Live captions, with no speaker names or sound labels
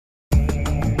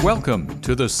Welcome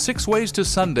to the Six Ways to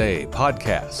Sunday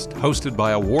podcast, hosted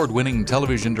by award-winning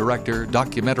television director,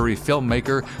 documentary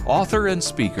filmmaker, author, and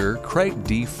speaker Craig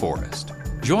D. Forrest.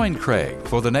 Join Craig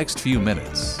for the next few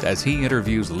minutes as he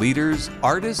interviews leaders,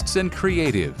 artists, and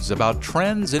creatives about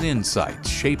trends and insights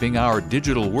shaping our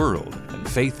digital world and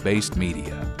faith-based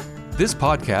media. This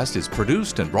podcast is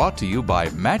produced and brought to you by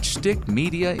Matchstick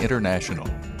Media International.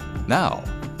 Now,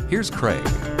 here's Craig.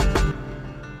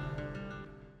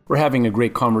 We're having a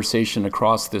great conversation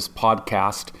across this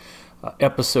podcast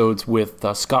episodes with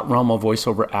Scott Rummel,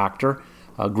 voiceover actor,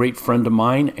 a great friend of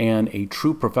mine, and a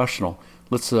true professional.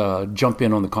 Let's jump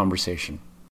in on the conversation.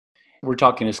 We're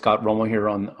talking to Scott Rummel here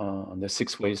on the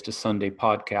Six Ways to Sunday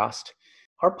podcast.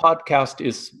 Our podcast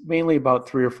is mainly about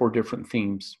 3 or 4 different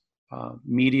themes: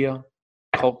 media,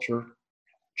 culture,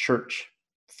 church,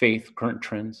 faith, current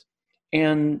trends.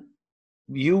 And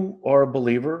you are a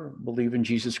believer, believe in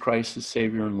Jesus Christ as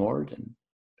Savior and Lord, and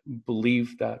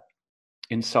believe that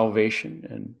in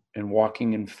salvation and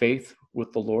walking in faith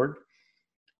with the Lord.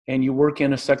 And you work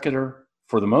in a secular,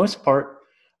 for the most part,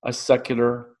 a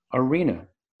secular arena.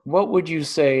 What would you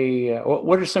say,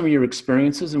 what are some of your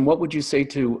experiences, and what would you say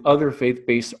to other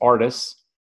faith-based artists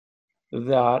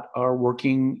that are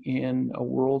working in a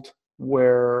world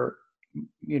where,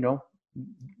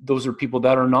 those are people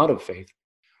that are not of faith?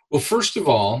 Well, first of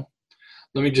all,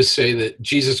 let me just say that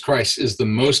Jesus Christ is the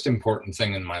most important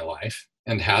thing in my life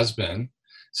and has been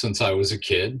since I was a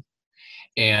kid.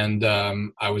 And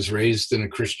I was raised in a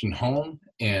Christian home,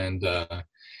 and,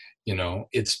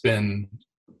 it's been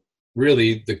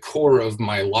really the core of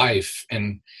my life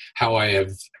and how I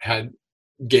have had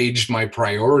gauged my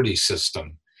priority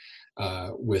system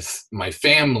with my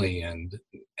family and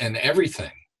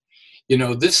everything.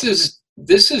 This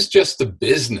is just a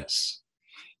business.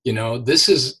 This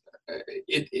is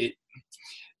it.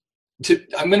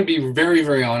 I'm going to be very,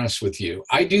 very honest with you.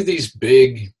 I do these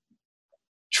big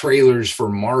trailers for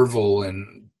Marvel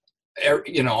and,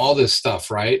 all this stuff,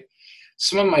 right?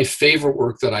 Some of my favorite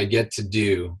work that I get to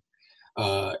do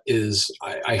is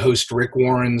I host Rick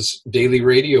Warren's daily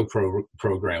radio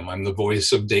program. I'm the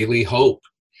voice of Daily Hope.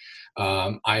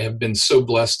 I have been so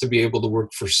blessed to be able to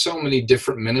work for so many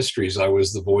different ministries. I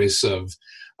was the voice of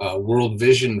World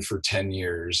Vision for 10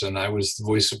 years, and I was the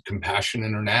voice of Compassion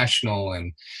International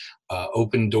and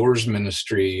Open Doors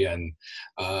Ministry and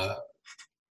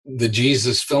the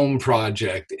Jesus Film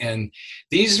Project. And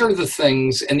these are the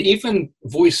things, and even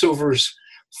voiceovers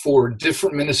for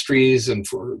different ministries and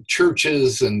for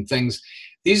churches and things.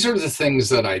 These are the things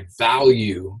that I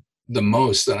value the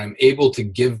most, that I'm able to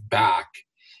give back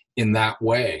in that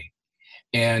way.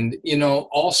 And,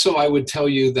 also I would tell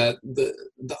you that the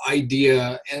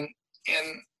idea, and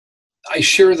I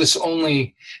share this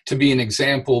only to be an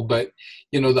example, but,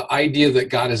 the idea that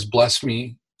God has blessed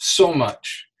me so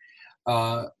much.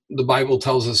 The Bible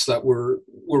tells us that we're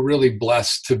really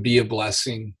blessed to be a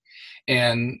blessing.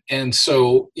 And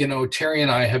so, Terry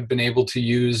and I have been able to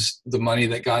use the money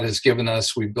that God has given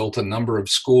us. We've built a number of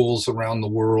schools around the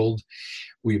world.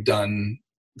 We've done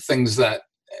things that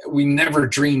we never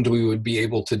dreamed we would be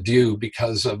able to do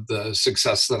because of the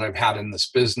success that I've had in this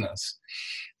business.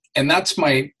 And that's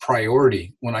my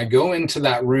priority. When I go into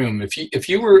that room, if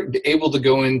you were able to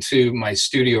go into my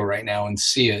studio right now and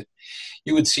see it,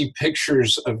 you would see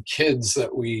pictures of kids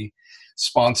that we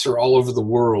sponsor all over the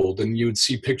world, and you would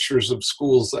see pictures of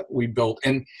schools that we built.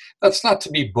 And that's not to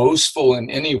be boastful in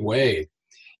any way.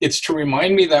 It's to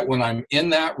remind me that when I'm in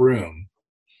that room,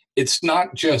 it's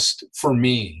not just for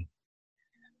me,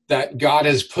 that God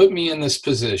has put me in this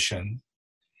position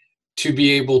to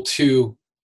be able to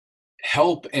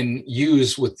help and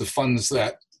use with the funds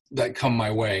that come my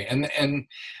way. And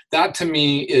that to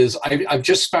me is, I've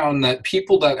just found that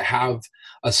people that have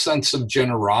a sense of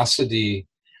generosity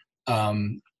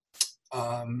have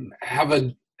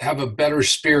a better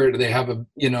spirit. They have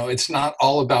it's not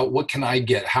all about what can I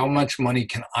get, how much money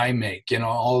can I make,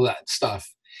 all that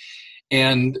stuff.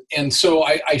 And so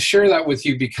I share that with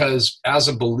you because as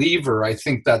a believer, I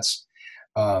think that's,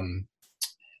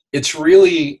 it's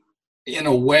really, in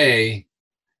a way,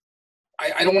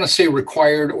 I don't want to say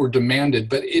required or demanded,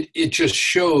 but it just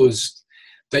shows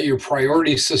that your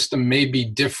priority system may be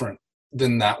different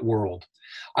than that world.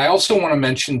 I also want to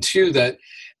mention too that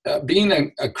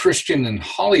being a Christian in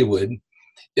Hollywood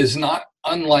is not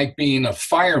unlike being a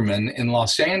fireman in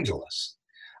Los Angeles.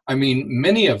 I mean,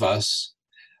 many of us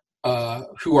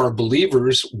who are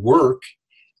believers work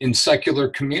in secular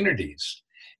communities.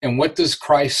 And what does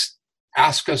Christ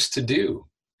ask us to do?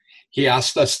 He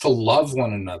asked us to love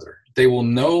one another. They will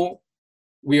know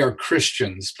we are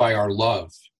Christians by our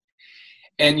love.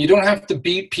 And you don't have to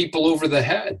beat people over the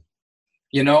head.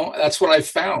 You know, that's what I've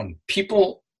found.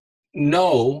 People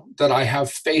know that I have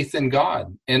faith in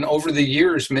God. And over the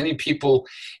years, many people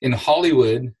in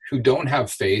Hollywood who don't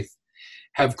have faith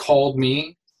have called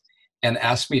me and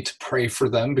asked me to pray for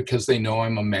them because they know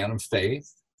I'm a man of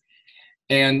faith.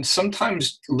 And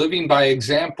sometimes living by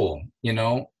example, you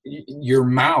know, your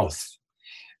mouth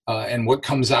and what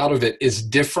comes out of it is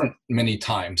different many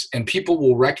times. And people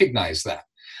will recognize that.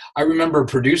 I remember a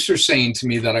producer saying to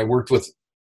me that I worked with,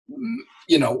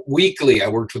 you know, weekly, I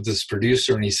worked with this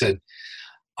producer, and he said,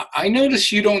 I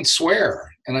notice you don't swear.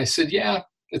 And I said, yeah,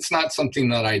 it's not something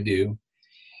that I do.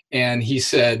 And he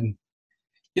said,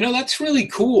 you know, that's really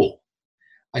cool.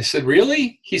 I said,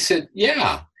 really? He said,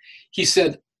 yeah. He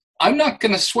said, I'm not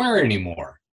going to swear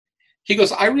anymore. He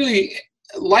goes, I really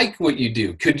like what you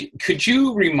do. Could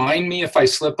you remind me if I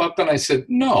slip up? And I said,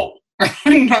 no.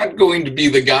 I'm not going to be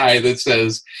the guy that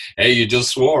says, hey, you just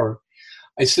swore.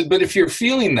 I said, but if you're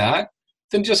feeling that,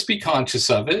 then just be conscious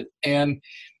of it. And,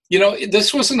 you know,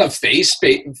 this wasn't a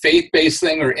faith-based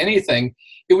thing or anything.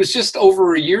 It was just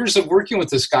over years of working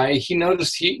with this guy, he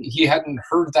noticed he hadn't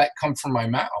heard that come from my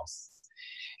mouth.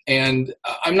 And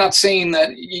I'm not saying that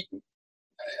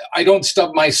I don't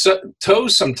stub my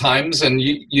toes sometimes and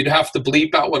you'd have to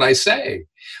bleep out what I say.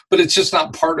 But it's just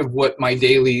not part of what my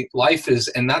daily life is.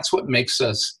 And that's what makes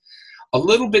us a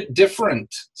little bit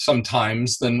different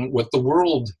sometimes than what the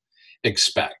world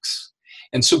expects.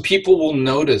 And so people will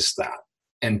notice that,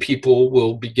 and people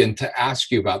will begin to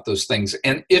ask you about those things.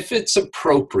 And if it's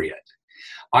appropriate,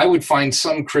 I would find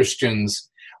some Christians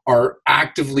are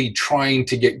actively trying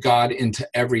to get God into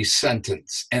every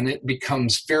sentence, and it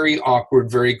becomes very awkward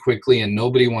very quickly, and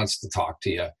nobody wants to talk to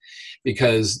you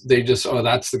because they just, oh,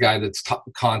 that's the guy that's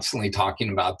constantly talking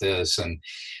about this.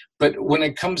 But when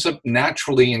it comes up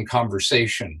naturally in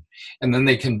conversation, and then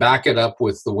they can back it up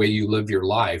with the way you live your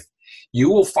life, you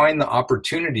will find the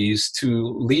opportunities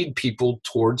to lead people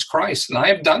towards Christ. And I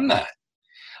have done that.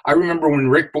 I remember when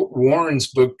Rick Warren's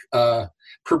book,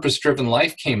 Purpose Driven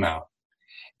Life, came out.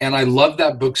 And I loved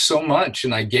that book so much.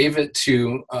 And I gave it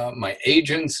to my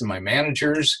agents and my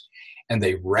managers, and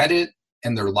they read it,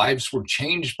 and their lives were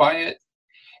changed by it.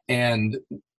 And,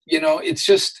 you know, it's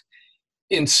just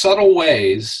in subtle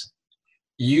ways,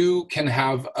 you can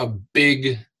have a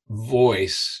big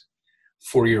voice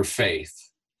for your faith.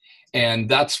 And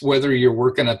that's whether you're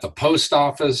working at the post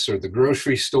office or the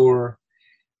grocery store,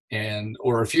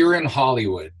 or if you're in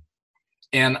Hollywood.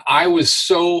 And I was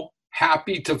so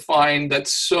happy to find that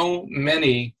so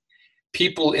many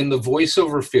people in the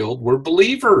voiceover field were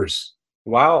believers.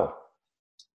 Wow.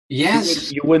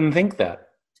 Yes. You wouldn't think that.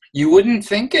 You wouldn't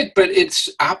think it, but it's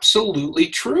absolutely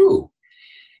true.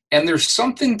 And there's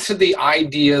something to the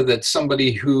idea that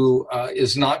somebody who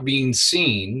is not being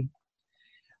seen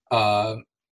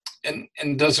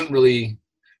and doesn't really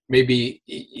maybe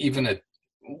even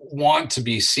want to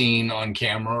be seen on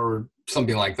camera or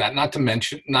something like that. Not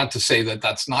to say that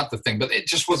that's not the thing, but it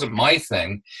just wasn't my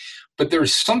thing. But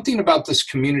there's something about this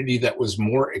community that was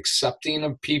more accepting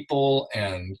of people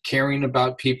and caring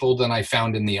about people than I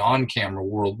found in the on-camera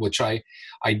world, which I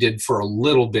did for a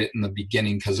little bit in the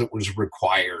beginning because it was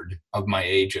required of my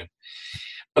agent.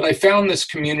 But I found this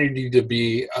community to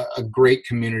be a great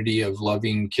community of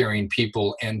loving, caring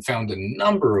people, and found a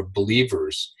number of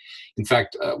believers. In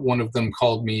fact, one of them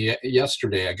called me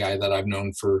yesterday, a guy that I've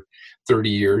known for 30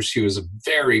 years. He was a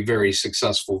very, very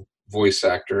successful voice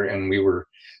actor, and we were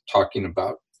talking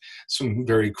about some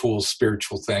very cool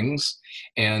spiritual things.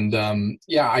 And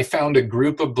I found a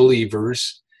group of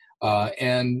believers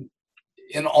and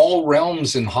in all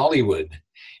realms in Hollywood.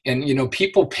 And, you know,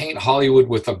 people paint Hollywood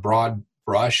with a broad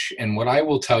brush. And what I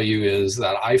will tell you is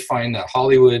that I find that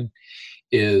Hollywood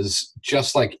is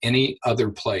just like any other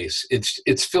place.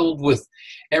 It's filled with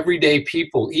everyday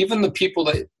people, even the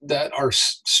people that are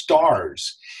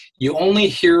stars. You only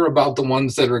hear about the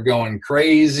ones that are going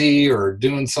crazy or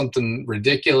doing something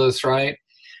ridiculous, right?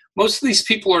 Most of these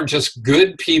people are just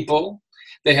good people.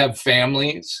 They have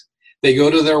families. They go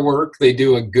to their work. They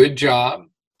do a good job.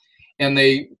 And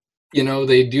they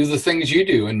do the things you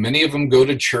do. And many of them go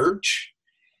to church.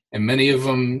 And many of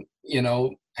them, you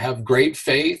know, have great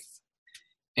faith.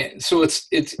 And so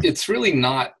it's really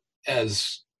not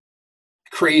as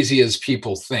crazy as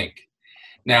people think.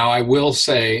 Now, I will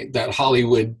say that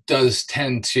Hollywood does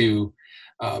tend to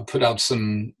put out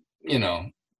some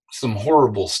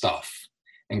horrible stuff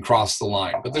and cross the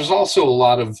line. But there's also a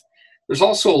lot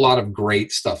of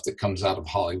great stuff that comes out of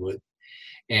Hollywood,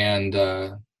 and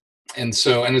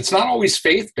it's not always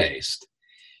faith-based.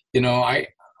 You know,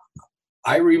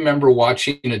 I remember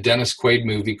watching a Dennis Quaid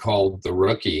movie called The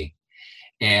Rookie,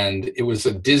 and it was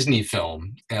a Disney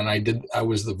film, and I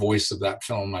was the voice of that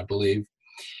film, I believe.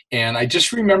 And I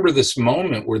just remember this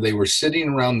moment where they were sitting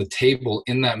around the table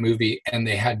in that movie and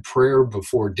they had prayer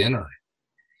before dinner.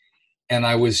 And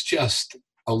I was just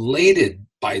elated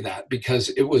by that because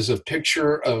it was a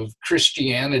picture of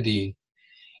Christianity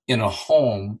in a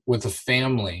home with a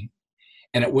family.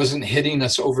 And it wasn't hitting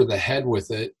us over the head with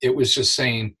it. It was just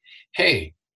saying,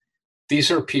 hey,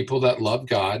 these are people that love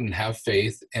God and have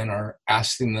faith and are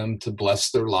asking them to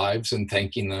bless their lives and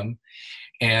thanking them.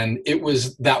 And it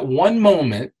was that one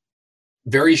moment,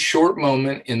 very short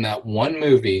moment in that one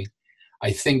movie,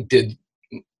 I think did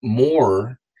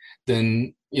more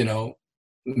than,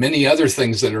 many other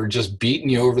things that are just beating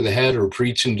you over the head or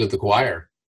preaching to the choir.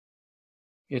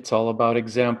 It's all about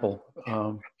example.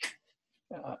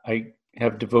 I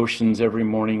have devotions every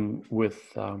morning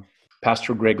with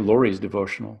Pastor Greg Laurie's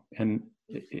devotional, and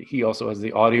he also has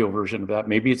the audio version of that.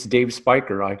 Maybe it's Dave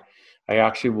Spiker. I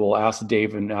actually will ask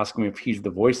Dave and ask him if he's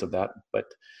the voice of that. But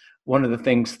one of the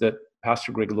things that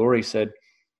Pastor Greg Laurie said,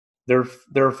 there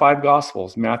are 5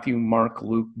 Gospels: Matthew, Mark,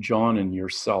 Luke, John, and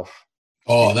yourself.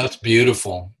 Oh, that's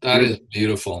beautiful. That is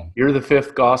beautiful. You're the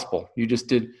 5th Gospel. You just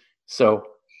did. So,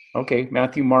 okay,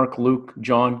 Matthew, Mark, Luke,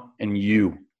 John, and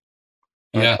you.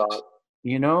 Yeah. I thought,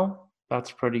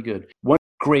 that's pretty good. One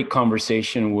great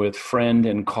conversation with friend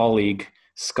and colleague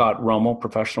Scott Rummel,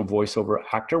 professional voiceover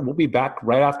actor. We'll be back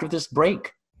right after this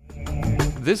break.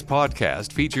 This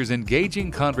podcast features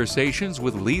engaging conversations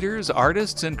with leaders,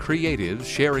 artists, and creatives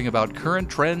sharing about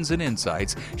current trends and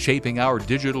insights shaping our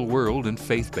digital world and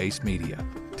faith-based media.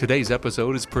 Today's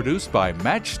episode is produced by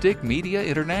Matchstick Media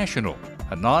International,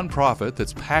 a nonprofit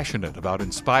that's passionate about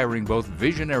inspiring both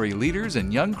visionary leaders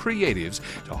and young creatives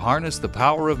to harness the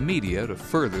power of media to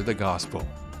further the gospel.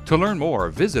 To learn more,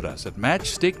 visit us at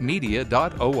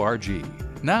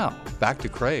matchstickmedia.org. Now, back to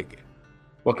Craig.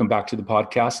 Welcome back to the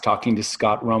podcast, talking to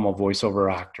Scott Rummel,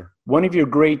 voiceover actor. One of your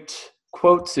great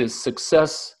quotes is,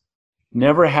 "Success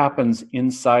never happens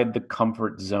inside the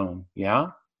comfort zone."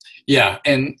 Yeah? Yeah,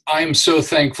 and I'm so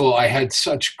thankful I had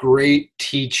such great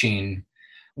teaching.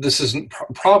 This is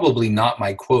probably not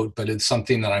my quote, but it's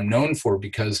something that I'm known for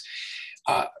because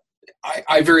I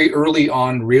very early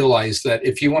on realized that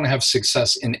if you want to have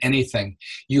success in anything,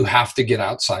 you have to get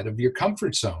outside of your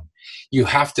comfort zone. You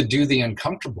have to do the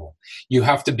uncomfortable. You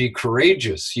have to be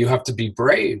courageous. You have to be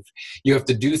brave. You have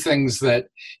to do things that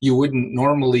you wouldn't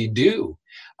normally do.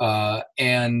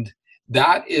 And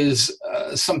that is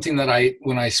something that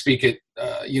when I speak at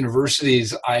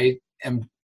universities, I am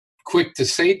quick to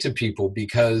say to people,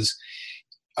 because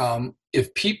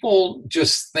if people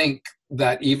just think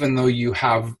that even though you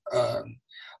have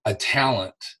a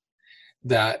talent,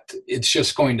 that it's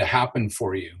just going to happen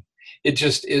for you, it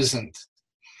just isn't.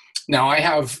 Now, I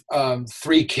have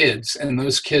 3 kids, and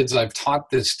those kids I've taught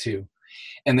this to,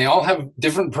 and they all have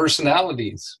different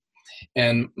personalities.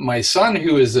 And my son,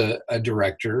 who is a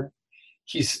director,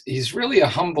 he's really a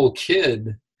humble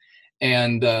kid,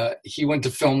 and he went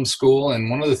to film school. And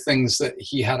one of the things that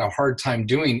he had a hard time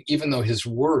doing, even though his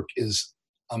work is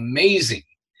amazing,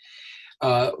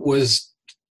 was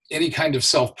any kind of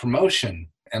self-promotion.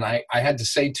 And I had to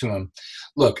say to him,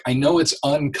 look, I know it's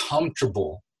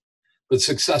uncomfortable, but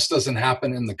success doesn't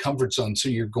happen in the comfort zone. So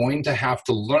you're going to have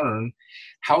to learn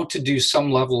how to do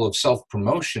some level of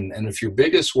self-promotion. And if your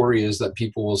biggest worry is that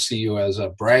people will see you as a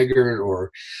braggart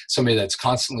or somebody that's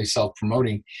constantly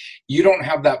self-promoting, you don't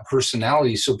have that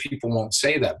personality, so people won't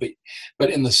say that. But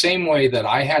in the same way that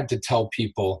I had to tell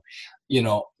people,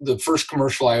 the first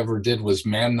commercial I ever did was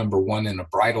man number 1 in a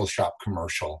bridal shop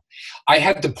commercial. I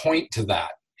had to point to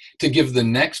that to give the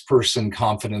next person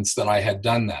confidence that I had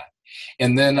done that.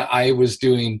 And then I was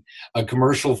doing a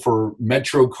commercial for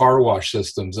Metro car wash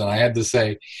systems, and I had to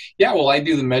say, yeah, well, I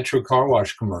do the Metro car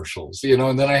wash commercials,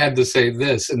 and then I had to say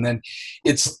this. And then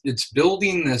it's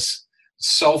building this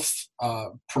self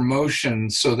promotion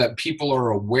so that people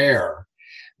are aware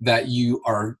that you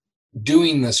are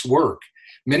doing this work.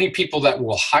 Many people that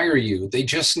will hire you, they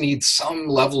just need some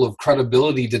level of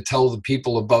credibility to tell the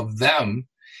people above them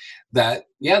that,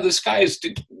 yeah, this guy is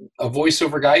a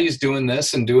voiceover guy. He's doing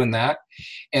this and doing that.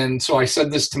 And so I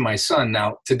said this to my son.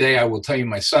 Now, today I will tell you,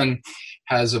 my son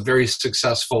has a very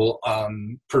successful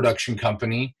production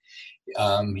company.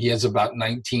 He has about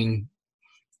 19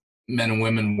 men and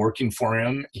women working for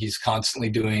him. He's constantly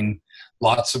doing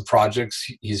lots of projects.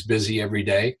 He's busy every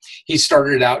day. He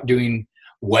started out doing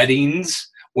weddings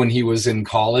when he was in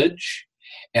college,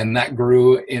 and that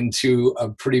grew into a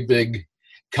pretty big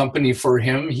company for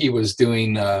him. He was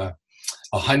doing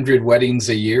 100 weddings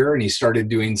a year, and he started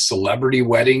doing celebrity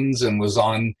weddings and was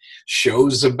on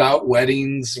shows about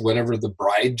weddings, whatever the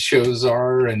bride shows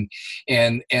are. And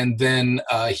then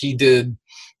he did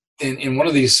in one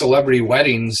of these celebrity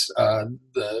weddings,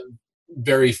 the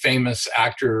very famous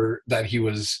actor that he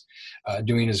was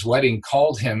doing his wedding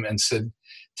called him and said,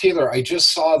 "Taylor, I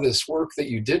just saw this work that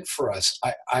you did for us.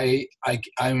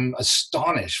 I'm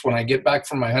astonished. When I get back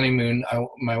from my honeymoon,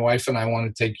 my wife and I want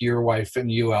to take your wife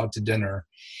and you out to dinner."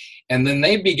 And then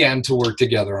they began to work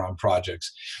together on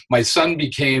projects. My son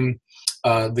became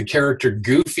the character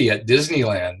Goofy at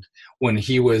Disneyland when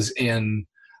he was in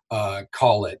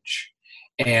college.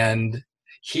 And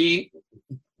he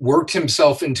worked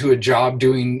himself into a job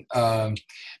doing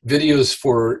videos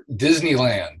for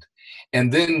Disneyland.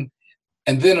 And then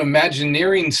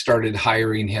Imagineering started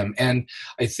hiring him. And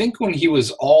I think when he was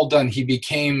all done, he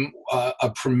became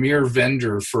a premier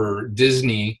vendor for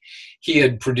Disney. He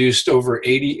had produced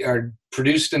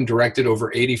and directed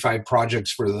over 85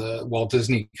 projects for the Walt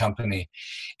Disney Company.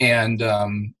 And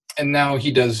now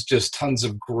he does just tons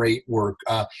of great work.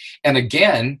 And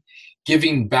again,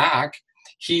 giving back,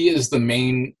 he is the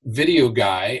main video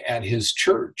guy at his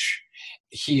church.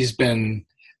 He's been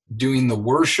doing the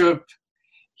worship.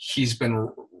 He's been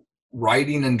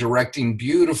writing and directing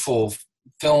beautiful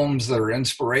films that are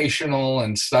inspirational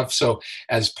and stuff. So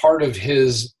as part of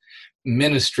his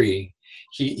ministry,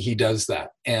 he does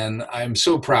that. And I'm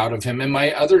so proud of him. And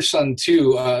my other son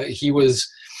too, he was,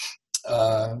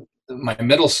 my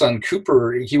middle son,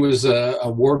 Cooper, he was an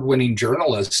award-winning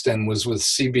journalist and was with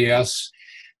CBS,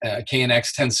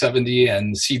 KNX 1070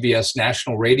 and CBS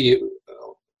National Radio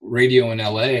in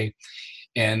LA.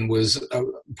 And was a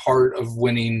part of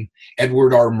winning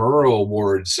Edward R. Murrow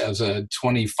Awards as a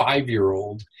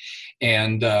 25-year-old.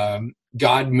 And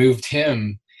God moved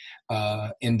him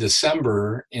in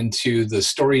December into the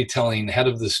head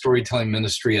of the storytelling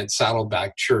ministry at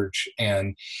Saddleback Church.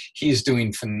 And he's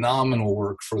doing phenomenal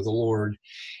work for the Lord.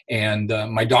 And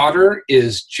my daughter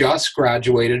is just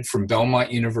graduated from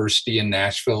Belmont University in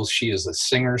Nashville. She is a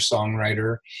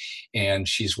singer-songwriter, and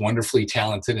she's wonderfully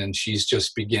talented, and she's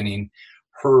just beginning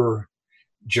her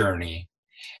journey.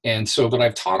 And so, but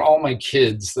I've taught all my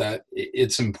kids that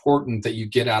it's important that you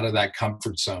get out of that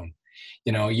comfort zone.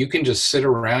 You know, you can just sit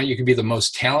around, you can be the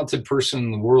most talented person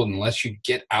in the world, unless you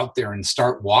get out there and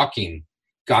start walking.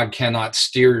 God cannot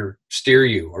steer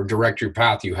you or direct your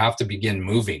path. You have to begin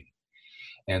moving.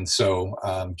 And so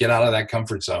get out of that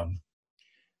comfort zone.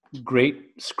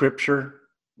 Great scripture.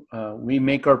 We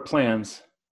make our plans,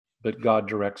 but God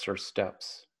directs our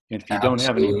steps. And if you don't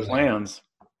have any plans,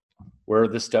 where are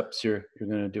the steps you're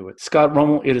going to do it? Scott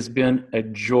Rummel, it has been a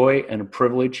joy and a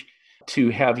privilege to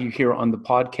have you here on the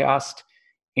podcast.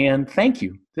 And thank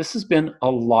you. This has been a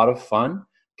lot of fun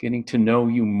getting to know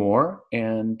you more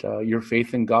and your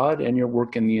faith in God and your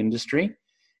work in the industry.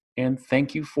 And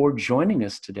thank you for joining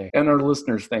us today. And our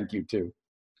listeners, thank you too.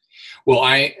 Well,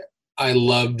 I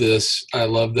love this. I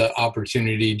love the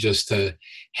opportunity just to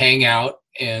hang out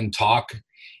and talk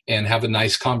and have a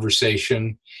nice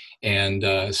conversation. And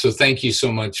so thank you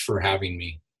so much for having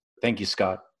me. Thank you,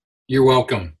 Scott. You're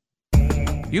welcome.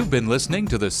 You've been listening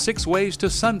to the 6 Ways to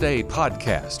Sunday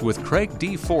podcast with Craig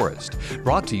D. Forrest,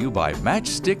 brought to you by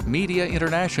Matchstick Media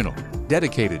International,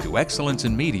 dedicated to excellence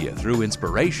in media through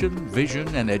inspiration,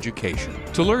 vision, and education.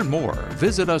 To learn more,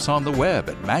 visit us on the web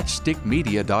at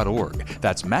matchstickmedia.org.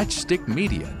 That's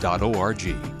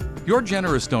matchstickmedia.org. Your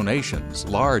generous donations,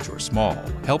 large or small,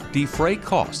 help defray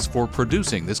costs for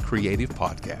producing this creative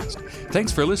podcast.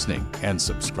 Thanks for listening and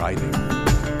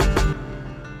subscribing.